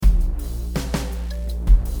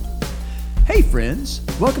Hey friends,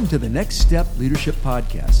 welcome to the Next Step Leadership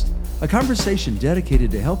Podcast, a conversation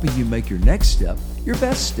dedicated to helping you make your next step your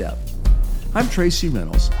best step. I'm Tracy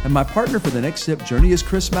Reynolds, and my partner for the Next Step journey is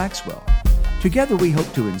Chris Maxwell. Together we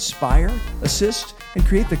hope to inspire, assist, and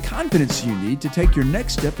create the confidence you need to take your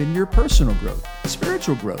next step in your personal growth,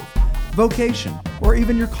 spiritual growth, vocation, or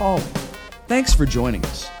even your calling. Thanks for joining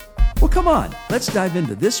us. Well, come on, let's dive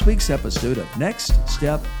into this week's episode of Next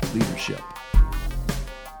Step Leadership.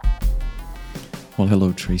 Well,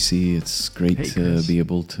 hello, Tracy. It's great to be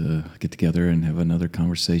able to get together and have another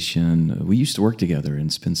conversation. We used to work together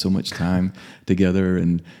and spend so much time together,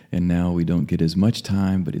 and now we don't get as much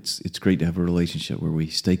time, but it's great to have a relationship where we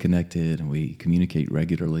stay connected and we communicate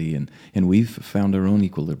regularly, and we've found our own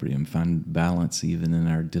equilibrium, found balance even in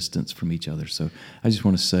our distance from each other. So I just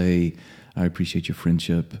want to say I appreciate your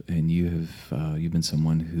friendship, and you've been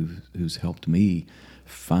someone who's helped me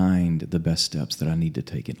find the best steps that I need to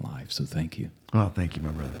take in life. So thank you. Well, thank you,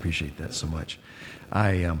 my brother. Appreciate that so much.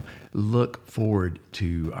 I look forward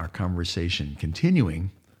to our conversation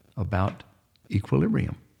continuing about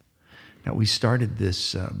equilibrium. Now, we started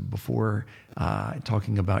this before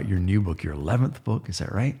talking about your new book, your 11th book. Is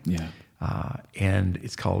that right? Yeah. And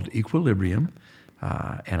it's called Equilibrium.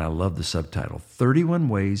 And I love the subtitle, 31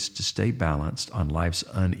 Ways to Stay Balanced on Life's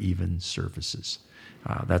Uneven Surfaces.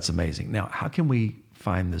 That's amazing. Now, how can we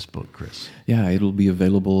find this book, Chris? Yeah, it'll be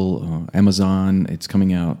available Amazon. It's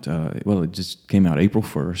coming out, it just came out April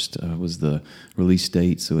 1st was the release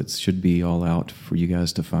date, so it should be all out for you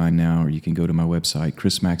guys to find now, or you can go to my website,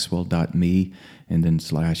 chrismaxwell.me, and then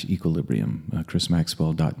 /equilibrium.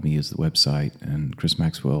 chrismaxwell.me is the website, and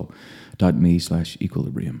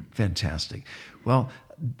chrismaxwell.me/equilibrium. Fantastic. Well,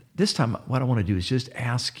 this time, what I want to do is just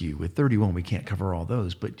ask you, with 31, we can't cover all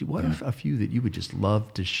those, but what are a few that you would just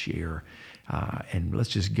love to share? And let's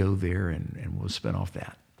just go there and we'll spin off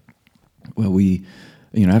that. Well,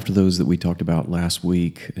 after those that we talked about last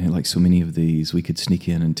week, and like so many of these, we could sneak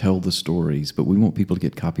in and tell the stories, but we want people to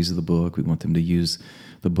get copies of the book. We want them to use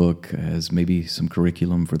the book as maybe some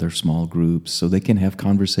curriculum for their small groups so they can have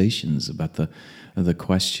conversations about the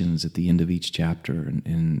questions at the end of each chapter and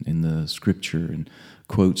in the scripture and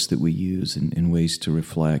quotes that we use and ways to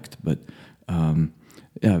reflect. But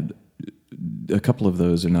a couple of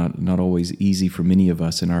those are not always easy for many of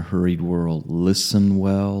us in our hurried world. Listen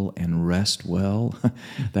well and rest well.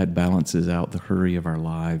 That balances out the hurry of our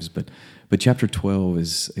lives. But chapter 12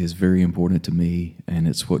 is very important to me, and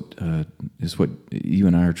it's what you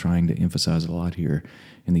and I are trying to emphasize a lot here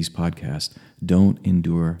in these podcasts. Don't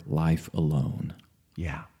endure life alone.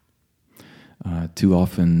 Yeah. Too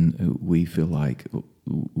often we feel like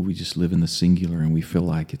we just live in the singular, and we feel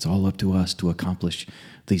like it's all up to us to accomplish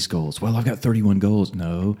these goals. Well, I've got 31 goals.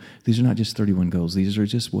 No, these are not just 31 goals. These are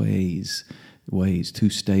just ways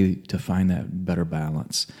to find that better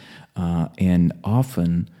balance. And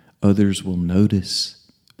often others will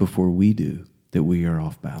notice before we do that we are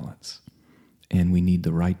off balance. And we need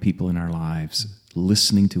the right people in our lives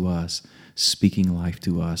listening to us, speaking life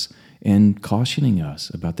to us, and cautioning us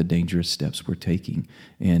about the dangerous steps we're taking.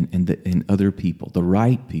 And other people, the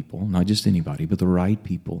right people, not just anybody, but the right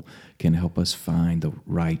people can help us find the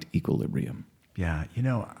right equilibrium. Yeah,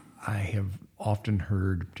 I have often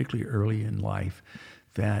heard, particularly early in life,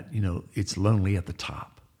 that, it's lonely at the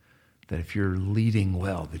top. That if you're leading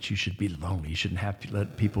well, that you should be lonely. You shouldn't have to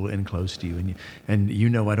let people in close to you. And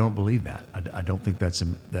I don't believe that. I don't think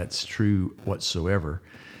that's true whatsoever.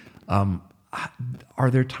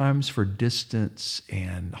 Are there times for distance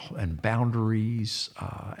and boundaries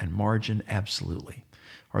and margin? Absolutely.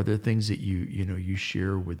 Are there things that you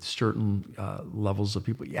share with certain levels of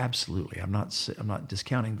people? Yeah, absolutely. I'm not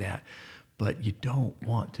discounting that, but you don't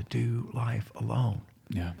want to do life alone.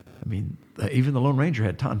 Yeah. I mean, even the Lone Ranger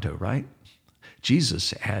had Tonto, right?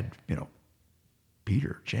 Jesus had,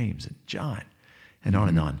 Peter, James, and John, and on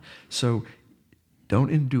and on. So don't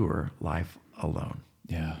endure life alone.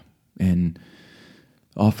 Yeah. And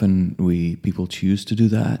often people choose to do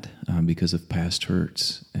that because of past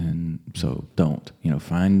hurts. And so don't,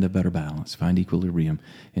 find a better balance, find equilibrium,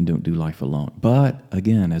 and don't do life alone. But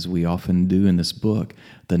again, as we often do in this book,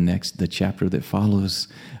 the chapter that follows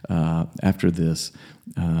after this,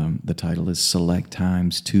 the title is Select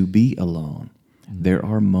Times to Be Alone. There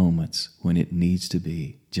are moments when it needs to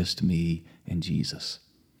be just me and Jesus,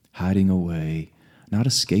 hiding away, not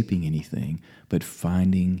escaping anything, but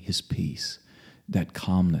finding his peace, that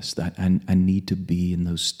calmness, that I need to be in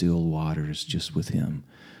those still waters just with him.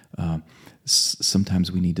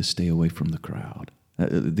 Sometimes we need to stay away from the crowd.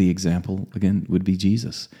 The example, again, would be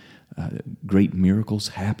Jesus. great miracles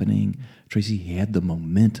happening. Tracy, he had the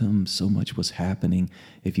momentum. So much was happening.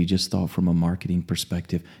 If you just thought from a marketing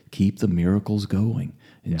perspective, keep the miracles going.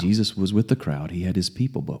 And Jesus was with the crowd. He had his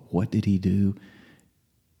people. But what did he do?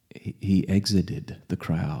 He exited the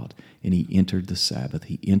crowd and he entered the Sabbath.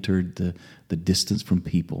 He entered the distance from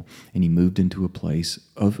people, and he moved into a place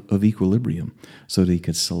of equilibrium so that he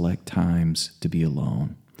could select times to be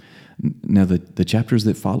alone. Now, the chapters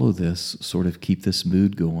that follow this sort of keep this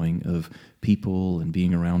mood going of people and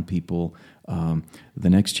being around people. The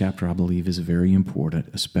next chapter, I believe, is very important,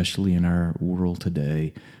 especially in our world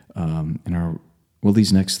today.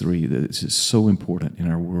 These next three, this is so important in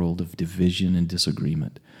our world of division and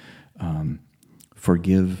disagreement.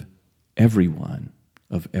 Forgive everyone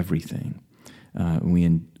of everything.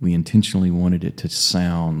 We intentionally wanted it to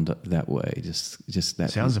sound that way. Just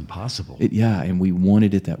that sounds impossible. And we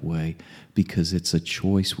wanted it that way because it's a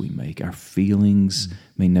choice we make. Our feelings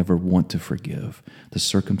may never want to forgive. The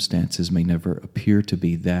circumstances may never appear to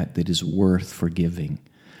be that is worth forgiving.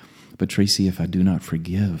 But Tracy, if I do not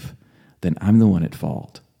forgive, then I'm the one at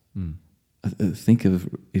fault. Think of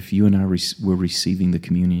if you and I were receiving the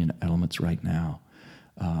communion elements right now.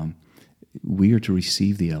 We are to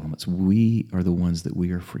receive the elements. We are the ones that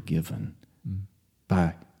we are forgiven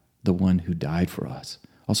by the one who died for us.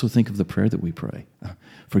 Also think of the prayer that we pray.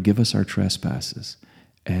 Forgive us our trespasses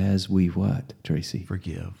as we what, Tracy?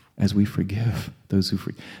 Forgive. As we forgive those who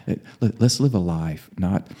forgive. Let's live a life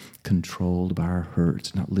not controlled by our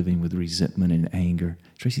hurts, not living with resentment and anger.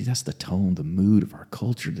 Tracy, that's the tone, the mood of our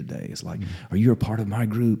culture today. It's like, are you a part of my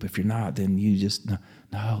group? If you're not, then you just,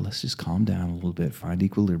 no, let's just calm down a little bit, find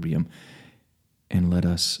equilibrium, and let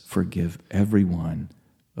us forgive everyone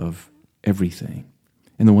of everything.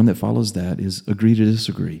 And the one that follows that is agree to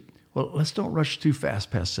disagree. Well, let's don't rush too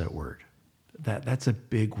fast past that word. That's a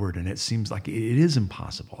big word, and it seems like it is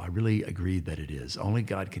impossible. I really agree that it is. Only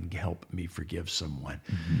God can help me forgive someone.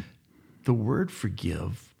 The word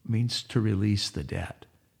forgive means to release the debt.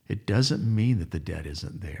 It doesn't mean that the debt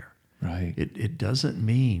isn't there. Right. It doesn't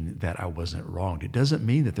mean that I wasn't wronged. It doesn't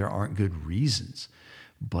mean that there aren't good reasons.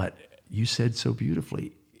 But you said so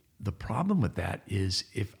beautifully, the problem with that is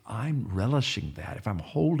if I'm relishing that, if I'm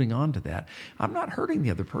holding on to that, I'm not hurting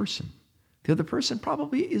the other person. The other person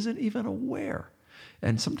probably isn't even aware.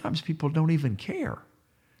 And sometimes people don't even care.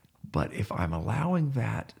 But if I'm allowing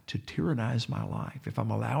that to tyrannize my life, if I'm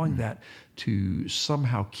allowing that to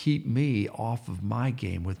somehow keep me off of my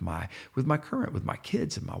game with my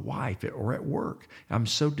kids and my wife or at work, I'm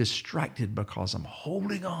so distracted because I'm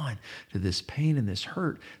holding on to this pain and this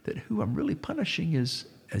hurt that who I'm really punishing is,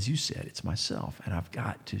 as you said, it's myself. And I've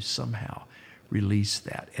got to somehow release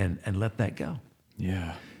that and let that go.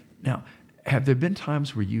 Yeah. Now, have there been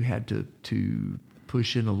times where you had to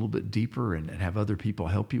push in a little bit deeper and have other people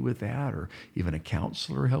help you with that, or even a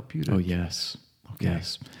counselor help you to? Oh, yes. Okay.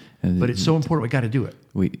 Yes. But it's so important. We got to do it.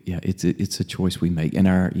 It's a choice we make, and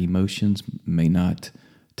our emotions may not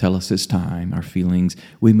tell us it's time. Our feelings,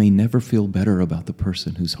 we may never feel better about the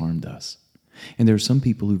person who's harmed us. And there are some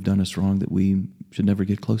people who've done us wrong that we should never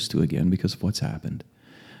get close to again because of what's happened.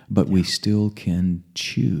 But we still can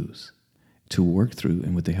choose to work through,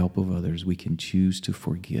 and with the help of others, we can choose to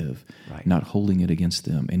forgive, not holding it against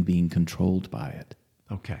them and being controlled by it.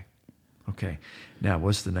 Okay. Now,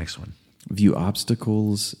 what's the next one? View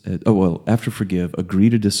obstacles. After forgive, agree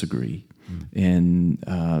to disagree. And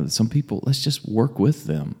some people, let's just work with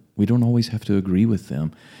them. We don't always have to agree with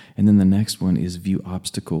them. And then the next one is view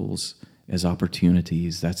obstacles as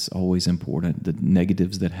opportunities. That's always important. The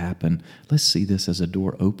negatives that happen, let's see this as a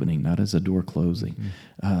door opening, not as a door closing.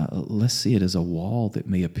 Let's see it as a wall that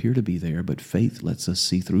may appear to be there, but faith lets us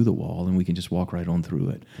see through the wall and we can just walk right on through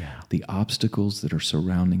it. Yeah. The obstacles that are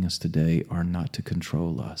surrounding us today are not to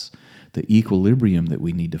control us. The equilibrium that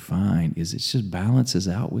we need to find is it just balances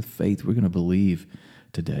out with faith. We're going to believe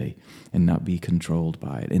today and not be controlled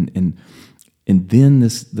by it. And then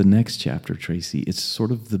the next chapter, Tracy, it's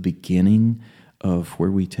sort of the beginning of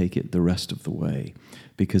where we take it the rest of the way,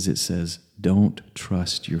 because it says, don't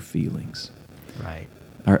trust your feelings. Right.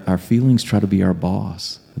 Our feelings try to be our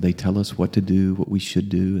boss. They tell us what to do, what we should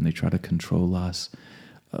do, and they try to control us.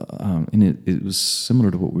 And it was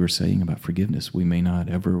similar to what we were saying about forgiveness. We may not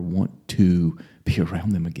ever want to be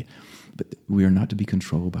around them again, but we are not to be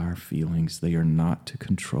controlled by our feelings. They are not to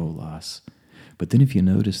control us. But then if you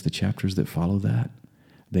notice the chapters that follow that,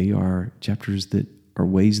 they are chapters that are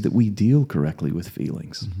ways that we deal correctly with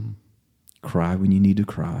feelings. Cry when you need to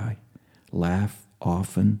cry, laugh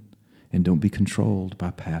often, and don't be controlled by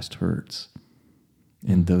past hurts.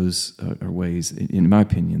 And those are ways, in my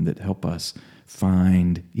opinion, that help us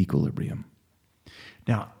find equilibrium.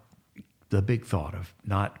 Now, the big thought of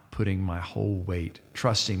not putting my whole weight,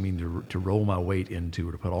 trusting me to roll my weight into,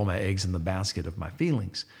 or to put all my eggs in the basket of my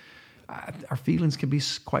feelings. Our feelings can be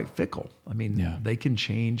quite fickle. I mean, they can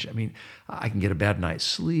change. I mean, I can get a bad night's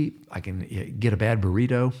sleep. I can get a bad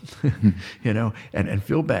burrito, and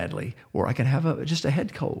feel badly. Or I can have just a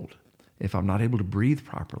head cold if I'm not able to breathe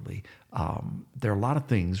properly. There are a lot of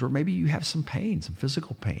things, or maybe you have some pain, some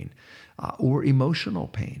physical pain, or emotional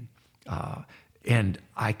pain. And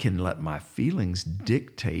I can let my feelings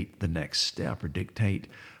dictate the next step, or dictate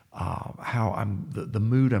how the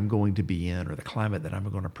mood I'm going to be in, or the climate that I'm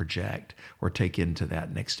going to project or take into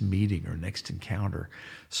that next meeting or next encounter.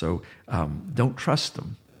 So don't trust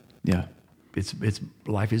them. Yeah. It's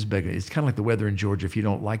life is big. It's kind of like the weather in Georgia. If you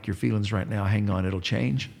don't like your feelings right now, hang on, it'll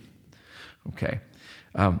change. Okay.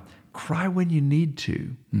 Cry when you need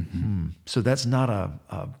to. Mm-hmm. So that's not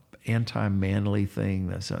a anti-manly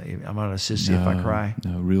thing. I'm not a sissy if I cry.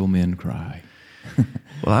 No, real men cry.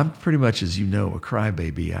 Well, I'm pretty much, as you know, a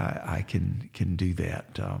crybaby. I can do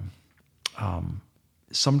that.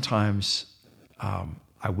 Sometimes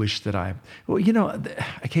I wish that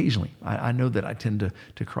occasionally, I know that I tend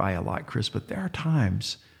to cry a lot, Chris, but there are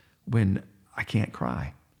times when I can't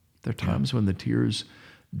cry. There are times when the tears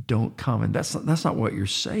don't come. And that's not what you're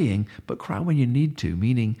saying, but cry when you need to,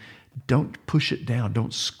 meaning don't push it down.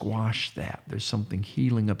 Don't squash that. There's something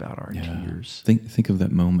healing about our tears. Think of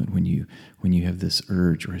that moment when you have this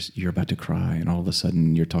urge, or you're about to cry, and all of a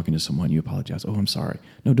sudden you're talking to someone, you apologize. Oh, I'm sorry.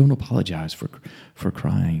 No, don't apologize for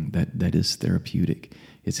crying. That is therapeutic.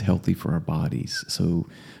 It's healthy for our bodies. So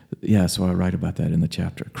I write about that in the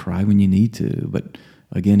chapter. Cry when you need to, but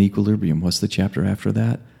again, equilibrium. What's the chapter after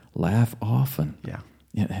that? Laugh often. Yeah.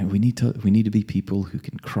 Yeah, and we need to be people who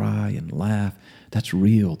can cry and laugh. That's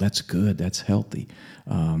real. That's good. That's healthy.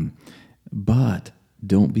 But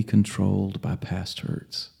don't be controlled by past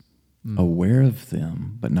hurts. Aware of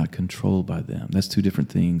them, but not controlled by them. That's two different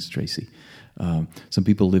things, Tracy. Some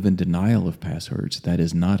people live in denial of past hurts. That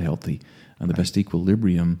is not healthy. The best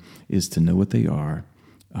equilibrium is to know what they are,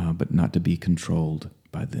 but not to be controlled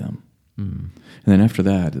by them. And then after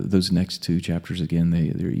that, those next two chapters, again,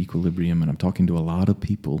 they're equilibrium. And I'm talking to a lot of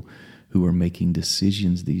people who are making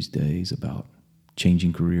decisions these days about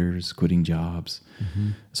changing careers, quitting jobs. Mm-hmm.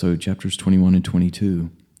 So chapters 21 and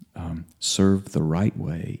 22, serve the right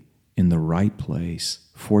way, in the right place,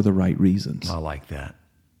 for the right reasons. I like that.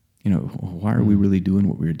 Why are we really doing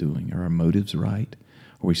what we're doing? Are our motives right?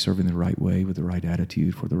 Are we serving the right way, with the right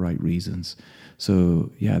attitude, for the right reasons?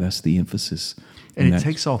 So, that's the emphasis. And it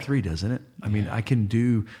takes all three, doesn't it? I mean, I can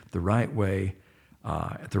do the right way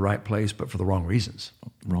at the right place, but for the wrong reasons.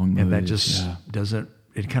 Wrong motives, and that just doesn't,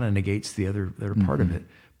 it kind of negates the other part of it.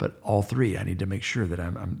 But all three, I need to make sure that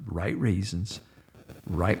I'm right reasons,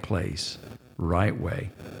 right place, right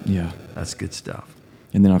way. Yeah. That's good stuff.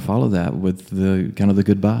 And then I follow that with the kind of the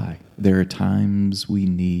goodbye. There are times we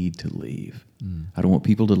need to leave. I don't want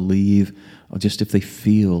people to leave just if they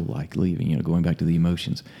feel like leaving, going back to the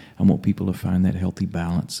emotions. I want people to find that healthy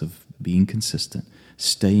balance of being consistent,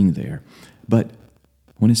 staying there. But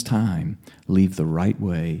when it's time, leave the right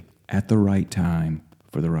way, at the right time,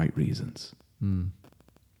 for the right reasons.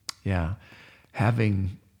 Yeah.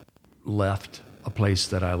 Having left a place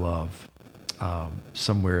that I love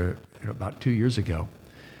somewhere about 2 years ago,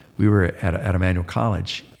 we were at Emmanuel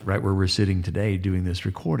College, right where we're sitting today doing this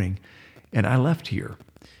recording, and I left here.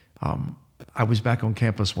 I was back on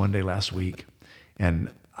campus one day last week, and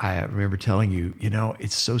I remember telling you,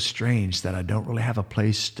 it's so strange that I don't really have a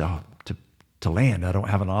place to land. I don't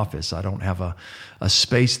have an office. I don't have a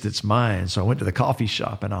space that's mine. So I went to the coffee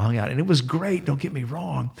shop and I hung out, and it was great. Don't get me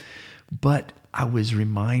wrong, but I was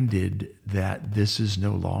reminded that this is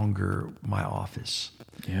no longer my office.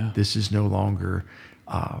 Yeah. This is no longer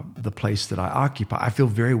the place that I occupy. I feel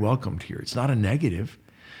very welcomed here. It's not a negative,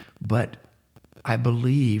 but I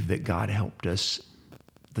believe that God helped us,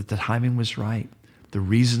 that the timing was right, the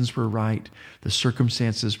reasons were right, the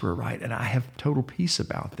circumstances were right, and I have total peace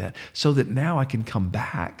about that, so that now I can come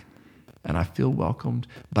back and I feel welcomed,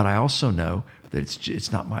 but I also know that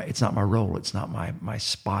it's not my role, it's not my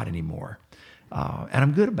spot anymore, and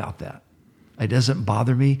I'm good about that. It doesn't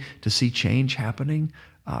bother me to see change happening.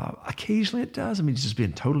 Occasionally it does. I mean, just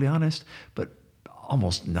being totally honest, but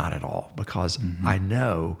almost not at all, because I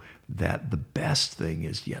know that the best thing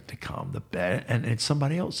is yet to come. And it's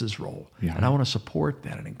somebody else's role, and I want to support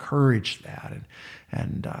that and encourage that,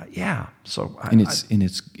 and So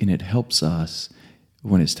it helps us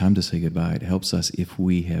when it's time to say goodbye. It helps us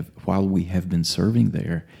while we have been serving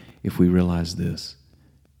there, if we realize this,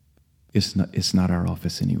 it's not our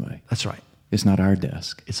office anyway. That's right. It's not our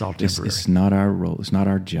desk. It's all temporary. It's not our role. It's not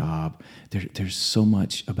our job. There's so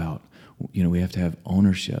much about, we have to have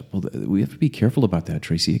ownership. Well, we have to be careful about that,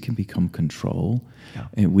 Tracy. It can become control,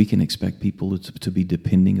 and we can expect people to be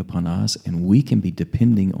depending upon us, and we can be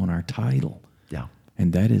depending on our title. Yeah.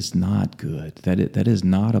 And that is not good. That is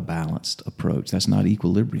not a balanced approach. That's not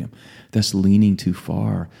equilibrium. That's leaning too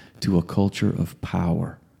far to a culture of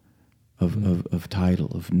power, of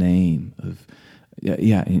title, of name,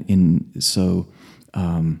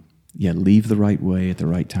 leave the right way at the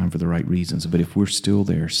right time for the right reasons. But if we're still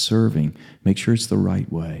there serving, make sure it's the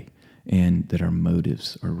right way and that our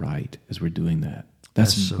motives are right as we're doing that.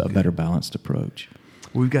 That's so a better balanced approach.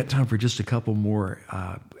 We've got time for just a couple more.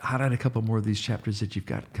 Highlight a couple more of these chapters that you've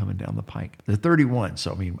got coming down the pike. The 31.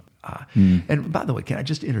 So, and by the way, can I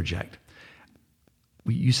just interject?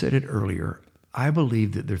 You said it earlier. I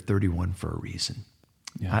believe that they're 31 for a reason.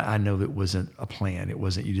 Yeah. I know that wasn't a plan. It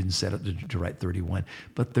wasn't, you didn't set up to write 31,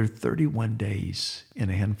 but they're 31 days in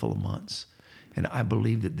a handful of months. And I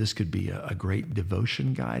believe that this could be a great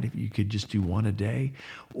devotion guide if you could just do one a day.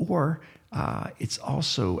 Or it's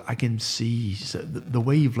also, I can see the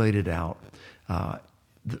way you've laid it out,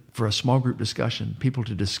 for a small group discussion, people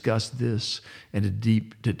to discuss this and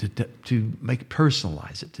to make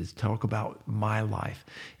personalize it, to talk about my life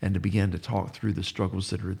and to begin to talk through the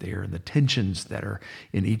struggles that are there and the tensions that are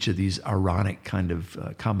in each of these ironic kind of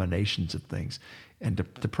combinations of things, and to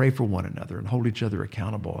pray for one another and hold each other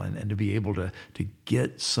accountable and to be able to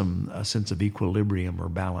get a sense of equilibrium or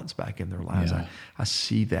balance back in their lives. Yeah. I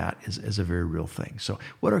see that as a very real thing. So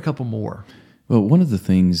what are a couple more? Well, one of the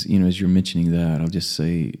things, as you're mentioning that, I'll just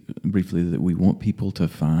say briefly that we want people to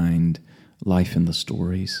find life in the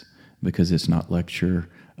stories because it's not lecture.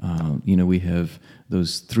 We have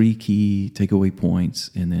those 3 key takeaway points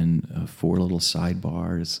and then 4 little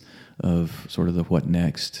sidebars of sort of the what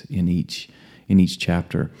next in each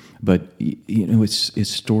chapter. But, it's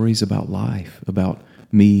stories about life, about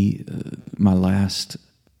me, my last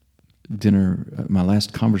dinner, my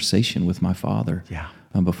last conversation with my father. Yeah.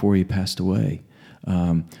 Before he passed away,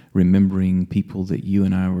 remembering people that you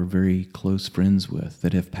and I were very close friends with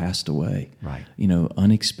that have passed away. Right.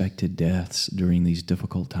 Unexpected deaths during these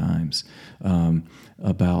difficult times,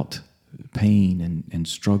 about pain and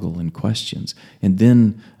struggle and questions. And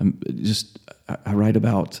then I write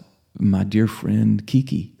about my dear friend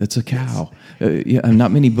Kiki. That's a cow.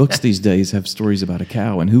 Not many books these days have stories about a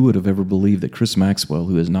cow. And who would have ever believed that Chris Maxwell,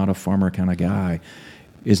 who is not a farmer kind of guy,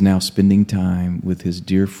 is now spending time with his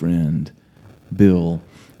dear friend, Bill,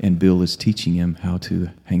 and Bill is teaching him how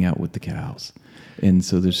to hang out with the cows. And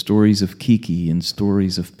so there's stories of Kiki and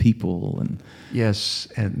stories of people. And yes,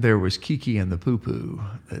 and there was Kiki and the Poo-Poo.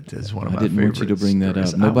 That is one of my favorites. I didn't want you to bring that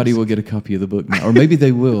up. Nobody will get a copy of the book now. Or maybe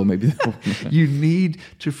they will. You need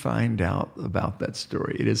to find out about that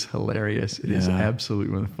story. It is hilarious. It is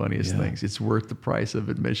absolutely one of the funniest things. It's worth the price of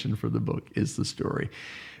admission for the book is the story.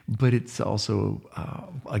 But it's also,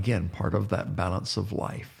 again, part of that balance of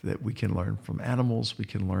life that we can learn from animals. We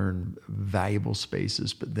can learn valuable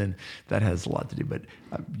spaces, but then that has a lot to do. But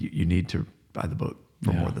you need to buy the book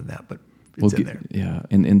for more than that. But it's in there. Yeah,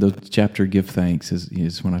 and the chapter "Give Thanks"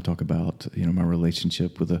 is when I talk about my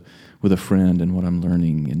relationship with a friend and what I'm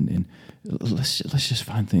learning, and let's just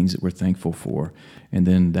find things that we're thankful for, and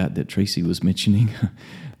then that Tracy was mentioning,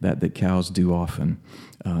 that cows do often.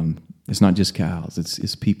 It's not just cows;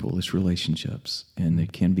 it's people, it's relationships, and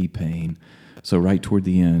it can be pain. So right toward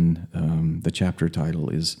the end, the chapter title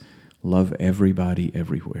is "Love Everybody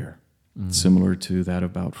Everywhere," similar to that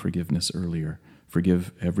about forgiveness earlier.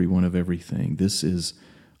 Forgive everyone of everything. This is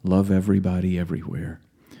love everybody everywhere.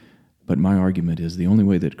 But my argument is the only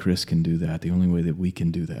way that Chris can do that, the only way that we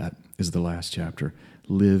can do that is the last chapter.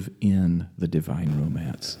 Live in the divine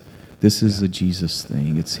romance. This is a Jesus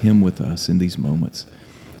thing. It's him with us in these moments.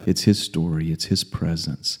 It's his story. It's his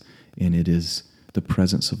presence. And it is the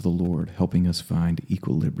presence of the Lord helping us find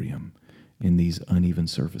equilibrium in these uneven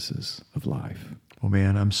surfaces of life. Well,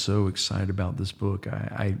 man, I'm so excited about this book.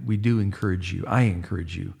 We do encourage you. I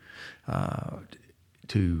encourage you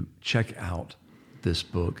to check out this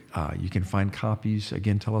book. You can find copies.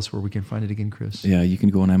 Again, tell us where we can find it again, Chris. Yeah, you can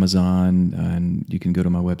go on Amazon, and you can go to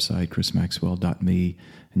my website, chrismaxwell.me,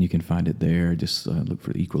 and you can find it there. Just look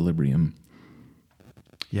for Equilibrium.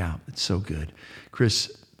 Yeah, it's so good.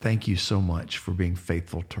 Chris, thank you so much for being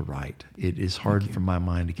faithful to write. It is hard for my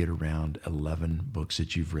mind to get around 11 books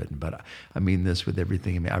that you've written, but I mean this with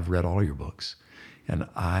everything in me. I've read all your books, and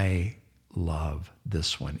I love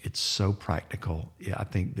this one. It's so practical. Yeah, I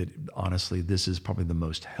think that, honestly, this is probably the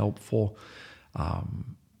most helpful,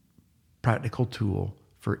 practical tool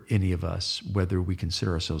for any of us, whether we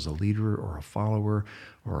consider ourselves a leader or a follower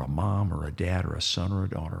or a mom or a dad or a son or a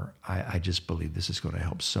daughter. I just believe this is going to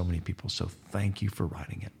help so many people. So thank you for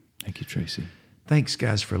writing it. Thank you, Tracy. Thanks,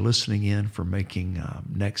 guys, for listening in, for making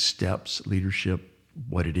Next Steps Leadership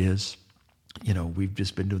what it is. You know, we've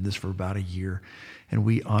just been doing this for about a year, and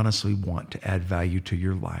we honestly want to add value to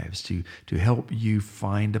your lives, to help you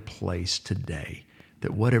find a place today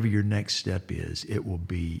that whatever your next step is, it will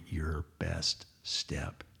be your best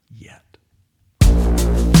step yet.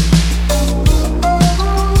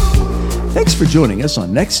 Thanks for joining us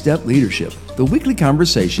on Next Step Leadership, the weekly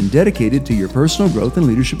conversation dedicated to your personal growth and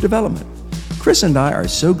leadership development. Chris and I are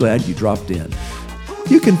so glad you dropped in.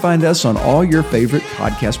 You can find us on all your favorite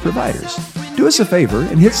podcast providers. Do us a favor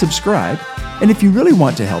and hit subscribe, and if you really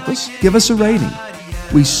want to help us, give us a rating.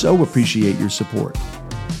 We so appreciate your support.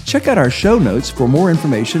 Check out our show notes for more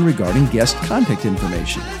information regarding guest contact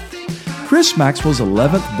information. Chris Maxwell's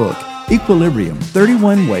 11th book, Equilibrium,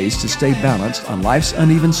 31 Ways to Stay Balanced on Life's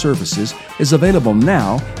Uneven Surfaces, is available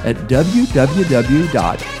now at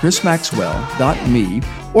www.chrismaxwell.me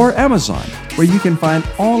or Amazon, where you can find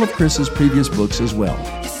all of Chris's previous books as well.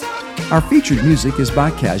 Our featured music is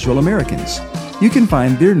by Casual Americans. You can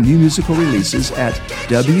find their new musical releases at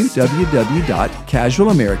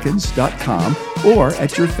www.casualamericans.com or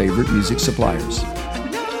at your favorite music suppliers.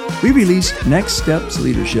 We release Next Steps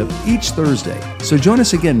Leadership each Thursday, so join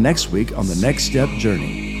us again next week on the Next Step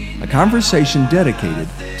Journey, a conversation dedicated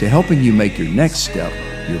to helping you make your next step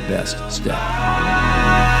your best step.